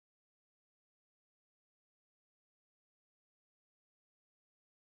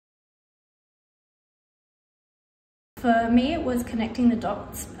For me, it was connecting the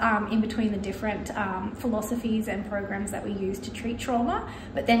dots in between the different philosophies and programs that we use to treat trauma,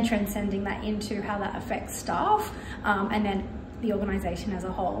 but then transcending that into how that affects staff and then the organisation as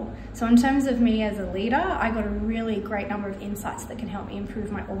a whole. So in terms of me as a leader, I got a really great number of insights that can help me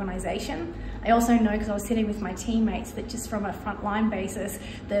improve my organisation. I also know, because I was sitting with my teammates, that just from a frontline basis,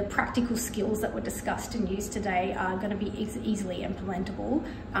 the practical skills that were discussed and used today are going to be easily implementable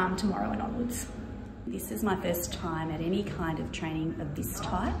tomorrow and onwards. This is my first time at any kind of training of this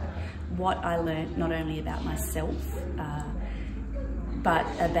type. What I learned not only about myself, but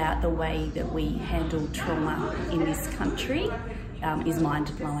about the way that we handle trauma in this country is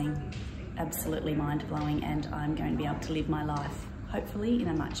mind-blowing, absolutely mind-blowing, and I'm going to be able to live my life, hopefully, in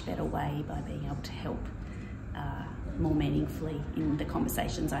a much better way by being able to help more meaningfully in the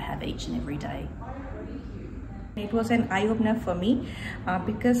conversations I have each and every day. It was an eye-opener for me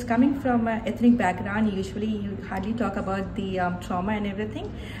because coming from an ethnic background, usually you hardly talk about the trauma and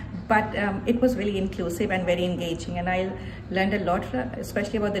everything, but it was really inclusive and very engaging, and I learned a lot,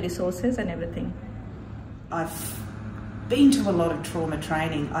 especially about the resources and everything. I've been to a lot of trauma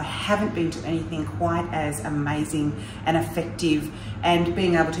training. I haven't been to anything quite as amazing and effective, and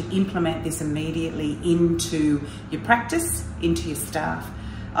being able to implement this immediately into your practice, into your staff.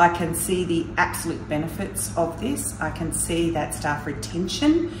 I can see the absolute benefits of this. I can see that staff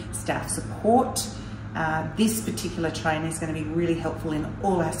retention, staff support. This particular training is going to be really helpful in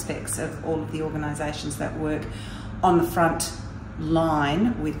all aspects of all of the organisations that work on the front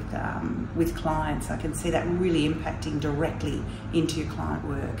line with clients. I can see that really impacting directly into your client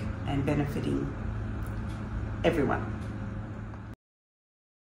work and benefiting everyone.